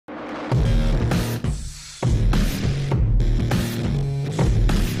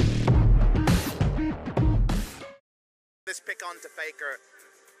back onto Faker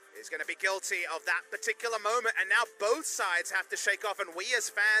is going to be guilty of that particular moment. And now both sides have to shake off, and we as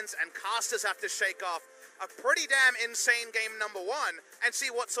fans and casters have to shake off a pretty damn insane game number 1 and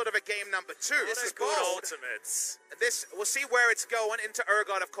see what sort of a game number 2. This is good ultimates. We'll see where it's going. Into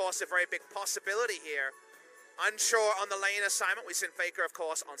Urgot, of course, a very big possibility here. Unsure on the lane assignment. We've seen Faker, of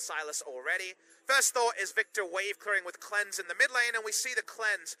course, on Sylas already. First thought is Victor wave clearing with Cleanse in the mid lane, and we see the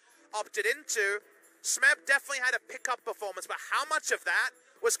Cleanse opted into. Smeb definitely had a pickup performance, but how much of that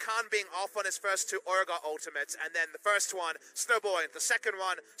was Khan being off on his first 2 Urgot ultimates, and then the first one snowballing, the second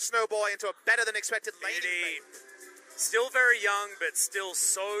one snowballing into a better than expected laning. Still very young, but still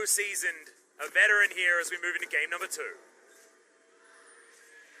so seasoned. A veteran here as we move into game number 2.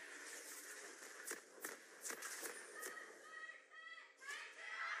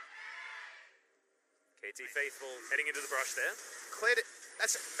 KT Faithful heading into the brush there. Cleared it.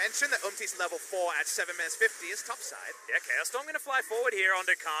 Let's mention that Umti's level 4 at 7 minutes 50 is topside. Yeah, Chaos Storm going to fly forward here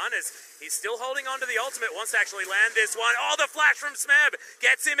onto Khan as he's still holding on to the ultimate. Wants to actually land this one. Oh, the flash from Smeb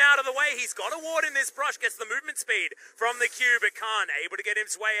gets him out of the way. He's got a ward in this brush, gets the movement speed from the Q, but Khan able to get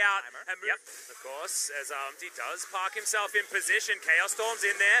his way out. And move. Yep, of course, as Umti does park himself in position. Chaos Storm's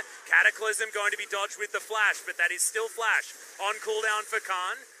in there. Cataclysm going to be dodged with the flash, but that is still flash on cooldown for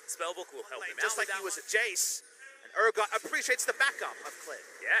Khan. Spellbook will help him out. Just like he was a Jace. Urgot appreciates the backup of Clid.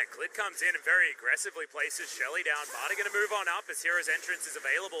 Yeah, Clid comes in and very aggressively places Shelly down. Barty going to move on up as Hero's entrance is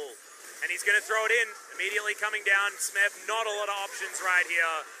available. And he's going to throw it in. Immediately coming down. Smeb, not a lot of options right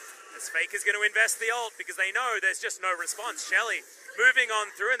here. As Faker's going to invest the ult because they know there's just no response. Shelly moving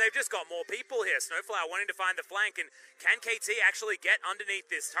on through, and they've just got more people here. Snowflower wanting to find the flank. And can KT actually get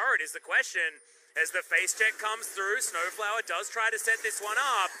underneath this turret is the question. As the face check comes through, Snowflower does try to set this one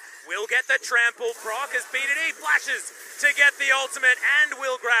up. Will get the trample proc as BDD flashes to get the ultimate and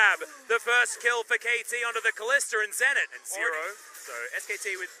will grab the first kill for KT onto the Callista and Zenit and Zero. So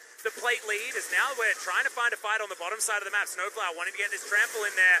SKT with the plate lead as now we're trying to find a fight on the bottom side of the map. Snowflower wanting to get this trample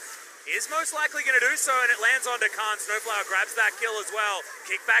in there. Is most likely going to do so, and it lands onto Khan. Snowflower grabs that kill as well.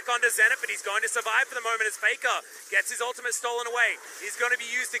 Kick back onto Zenit, but he's going to survive for the moment as Faker gets his ultimate stolen away. He's going to be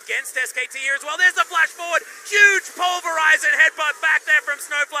used against SKT here as well. There's the flash forward. Huge pulverizing headbutt back there from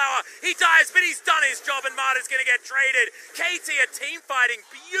Snowflower. He dies, but he's done his job, and Marta's going to get traded. KT are team fighting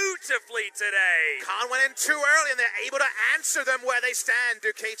beautifully today. Khan went in too early, and they're able to answer them where they stand.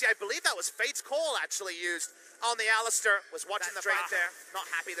 Do KT, I believe that was Fate's call actually used on the Alistair. Was watching the Drake there. Not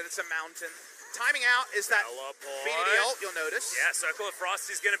happy that it's a mountain. Timing out is that BDD ult, you'll notice. Yeah, Circle of Frost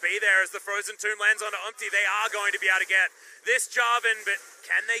is going to be there as the Frozen Tomb lands onto Umti. They are going to be able to get this Jarvan, but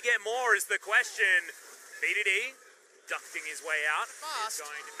can they get more is the question. BDD ducting his way out. Is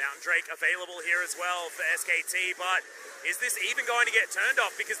going to Mountain Drake available here as well for SKT, but is this even going to get turned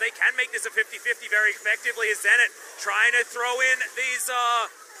off? Because they can make this a 50-50 very effectively as Zenit trying to throw in these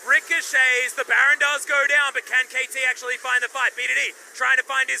ricochets. The Baron does go down, but can KT actually find the fight? BDD trying to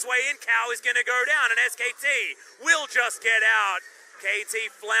find his way in. Cow is going to go down, and SKT will just get out. KT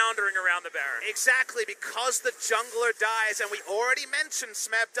floundering around the Baron. Exactly, because the jungler dies, and we already mentioned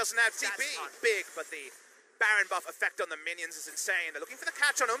Smeb doesn't have TP. Big, but the Baron buff effect on the minions is insane. They're looking for the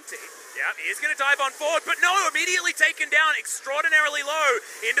catch on Umti. Yeah, he is going to dive on forward, but no, immediately taken down extraordinarily low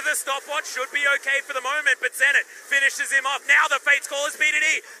into the stopwatch. Should be okay for the moment, but Zenit finishes him off. Now the Fate's Call is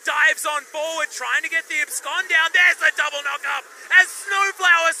BDD. Dives on forward, trying to get the abscond down. There's the double knock-up as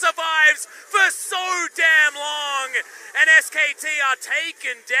Snowflower survives for so damn long. And SKT are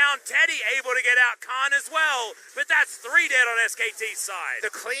taken down. Teddy able to get out. Khan as well, but that's 3 dead on SKT's side.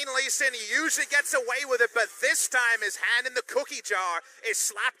 The clean Lee Sin usually gets away with it, but this time his hand in the cookie jar is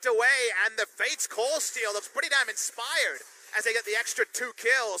slapped away, and the Fate's Call steal looks pretty damn inspired as they get the extra 2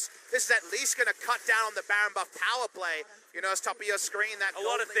 kills. This is at least going to cut down on the Baron buff power play. You know, it's top of your screen. That a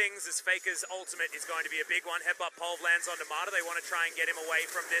lot of things as Faker's ultimate is going to be a big one. Headbutt Pulve lands onto Marta. They want to try and get him away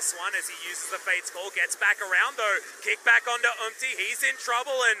from this one as he uses the Fate's Call. Gets back around though. Kick back onto Umti. He's in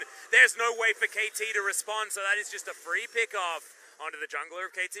trouble and there's no way for KT to respond. So that is just a free pick off onto the jungler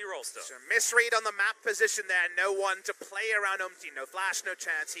of KT Rolster. So misread on the map position there. No one to play around Umti. No flash, no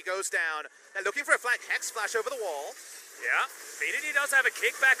chance. He goes down. They're looking for a flank. Hex flash over the wall. Yeah, BDD does have a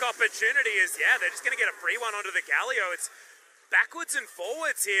kickback opportunity as, yeah, they're just going to get a free one onto the Galio. It's backwards and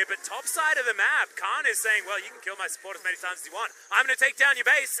forwards here, but top side of the map, Khan is saying, well, you can kill my support as many times as you want. I'm going to take down your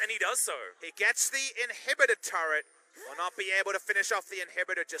base, and he does so. He gets the inhibitor turret. Will not be able to finish off the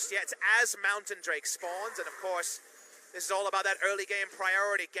inhibitor just yet as Mountain Drake spawns, and of course, this is all about that early game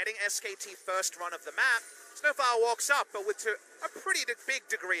priority, getting SKT first run of the map. Snowflower walks up, but with a pretty big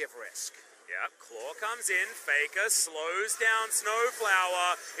degree of risk. Yeah, Claw comes in, Faker slows down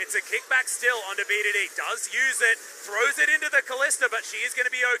Snowflower. It's a kickback still onto BDD. Does use it, throws it into the Callista, but she is going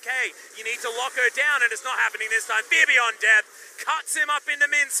to be okay. You need to lock her down, and it's not happening this time. Fear Beyond Death cuts him up into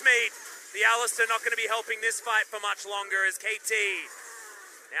mincemeat. The Alistair not going to be helping this fight for much longer as KT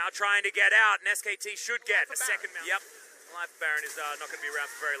now trying to get out, and SKT should get a second mount. Yep. Life Baron is not going to be around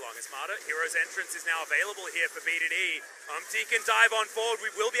for very long. Smarter. Hero's entrance is now available here for BDD. can dive on forward.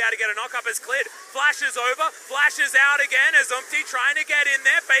 We will be able to get a knock-up as Clid flashes over, flashes out again as trying to get in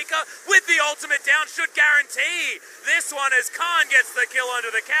there. Faker with the ultimate down should guarantee this one as Khan gets the kill under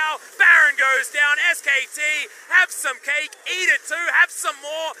the cow. Baron goes down. SKT, have some cake, eat it too, have some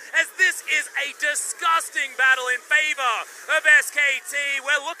more, as this is a disgusting battle in favor of SKT.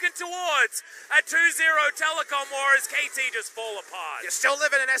 We're looking towards a 2-0 telecom war as KT just fall apart. You're still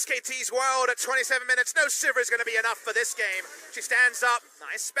living in SKT's world at 27 minutes. No Sivir is going to be enough for this game. She stands up.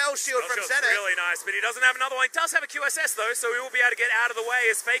 Nice spell shield from Zenith. Really nice, but he doesn't have another one. He does have a QSS though, so he will be able to get out of the way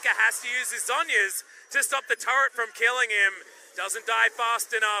as Faker has to use his Zhonya's to stop the turret from killing him. Doesn't die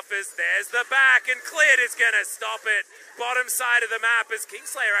fast enough as there's the back, and Clid is going to stop it. Bottom side of the map as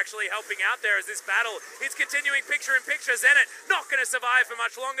Kingslayer actually helping out there as this battle is continuing picture in picture. Zenith not going to survive for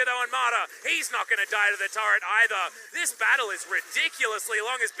much longer though, and Marta, he's not going to die to the turret either. This battle is ridiculously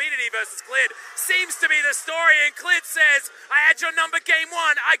long as BDD versus Clid seems to be the story, and Clid says, I had your number game 1,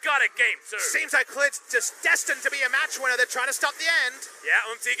 I got it game 2. Seems like Clid's just destined to be a match winner. They're trying to stop the end. Yeah,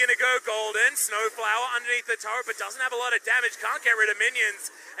 going to go golden. Snowflower underneath the turret, but doesn't have a lot of damage. Can't get rid of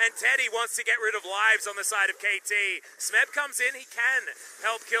minions, and Teddy wants to get rid of lives on the side of KT. Smeb comes in, he can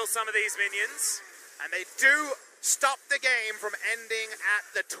help kill some of these minions. And they do stop the game from ending at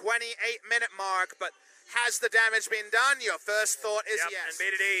the 28-minute mark, but has the damage been done? Your first thought is yes. And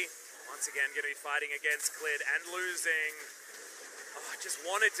BDD, once again, going to be fighting against Clid and losing. Oh, I just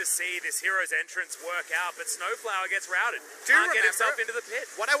wanted to see this hero's entrance work out, but Snowflower gets routed. Can't get himself into the pit.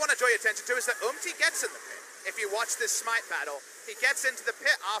 What I want to draw your attention to is that gets in the pit. If you watch this Smite battle, he gets into the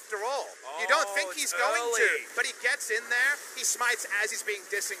pit after all. You don't think he's going to, but he gets in there. He smites as he's being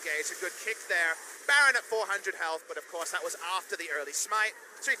disengaged. A good kick there. Baron at 400 health, but of course that was after the early smite.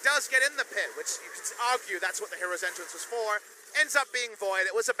 So he does get in the pit, which you could argue that's what the hero's entrance was for. Ends up being void.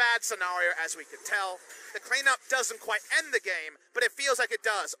 It was a bad scenario, as we could tell. The cleanup doesn't quite end the game, but it feels like it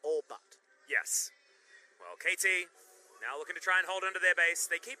does, all but. Yes. Well, KT now looking to try and hold onto their base.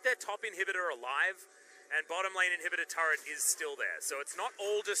 They keep their top inhibitor alive, and bottom lane inhibitor turret is still there. So it's not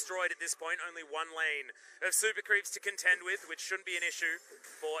all destroyed at this point, only one lane of super creeps to contend with, which shouldn't be an issue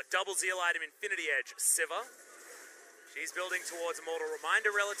for double zeal item Infinity Edge Sivir. She's building towards Immortal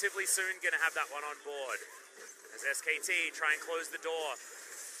Reminder relatively soon, going to have that one on board. As SKT try and close the door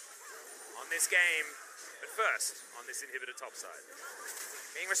on this game, but first on this inhibitor top side.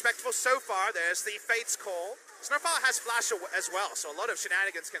 Being respectful so far, there's the Fate's Call. Snowflower has Flash as well, so a lot of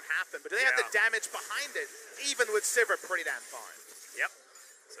shenanigans can happen, but do they have the damage behind it, even with Sivir pretty damn fine? Yep.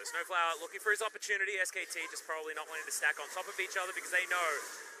 So Snowflower looking for his opportunity. SKT just probably not wanting to stack on top of each other because they know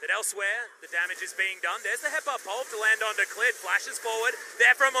that elsewhere the damage is being done. There's the headbutt pulp to land onto Clid. Flashes forward.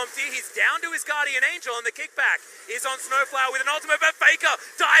 There from He's down to his Guardian Angel, and the kickback is on Snowflower with an ultimate, but Faker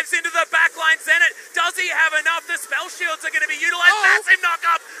dives into the backline. Zenith, does he have enough? The spell shields are going to be utilized. Massive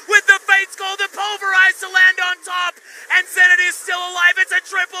knock-up with the Fate's Call to pulverize to land on top, and Zenith is still alive. It's a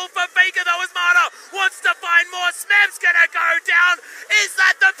triple for Faker, though, as Marta wants to find more. Smeb's going to go down. Is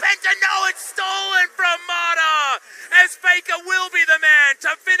that the Penta? No, it's stolen from Marta, as Faker will be the man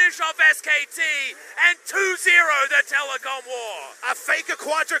to finish off SKT and 2-0 the telecom war. A Faker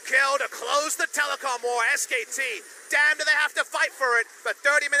QuadraKill to close the telecom war. SKT, damn, do they have to fight for it, but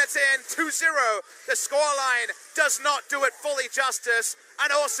 30 minutes in, 2-0. The scoreline does not do it fully justice.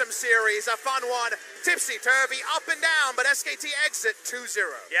 An awesome series, a fun one, tipsy-turvy, up and down, but SKT exit 2-0.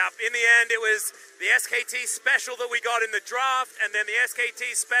 Yep, in the end, it was the SKT special that we got in the draft, and then the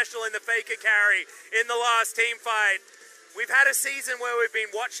SKT special in the Faker carry in the last team fight. We've had a season where we've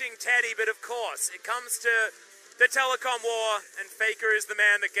been watching Teddy, but of course, it comes to the telecom war, and Faker is the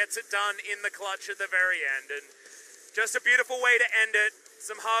man that gets it done in the clutch at the very end. And just a beautiful way to end it.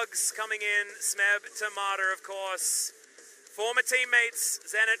 Some hugs coming in. Smeb to Marta, of course. Former teammates,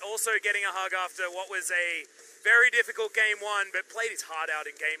 Zenith also getting a hug after what was a very difficult game 1, but played his heart out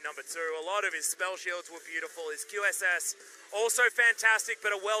in game number 2. A lot of his spell shields were beautiful. His QSS also fantastic,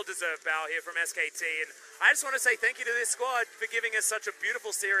 but a well-deserved bow here from SKT. And I just want to say thank you to this squad for giving us such a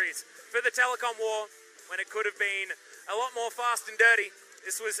beautiful series for the telecom war when it could have been a lot more fast and dirty.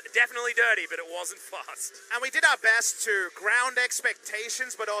 This was definitely dirty, but it wasn't fast. And we did our best to ground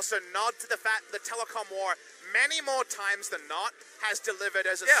expectations, but also nod to the fact that the Telecom War, many more times than not, has delivered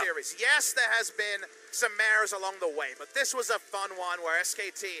as a series. Yes, there has been some errors along the way, but this was a fun one where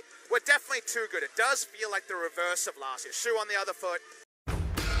SKT were definitely too good. It does feel like the reverse of last year. Shoe on the other foot,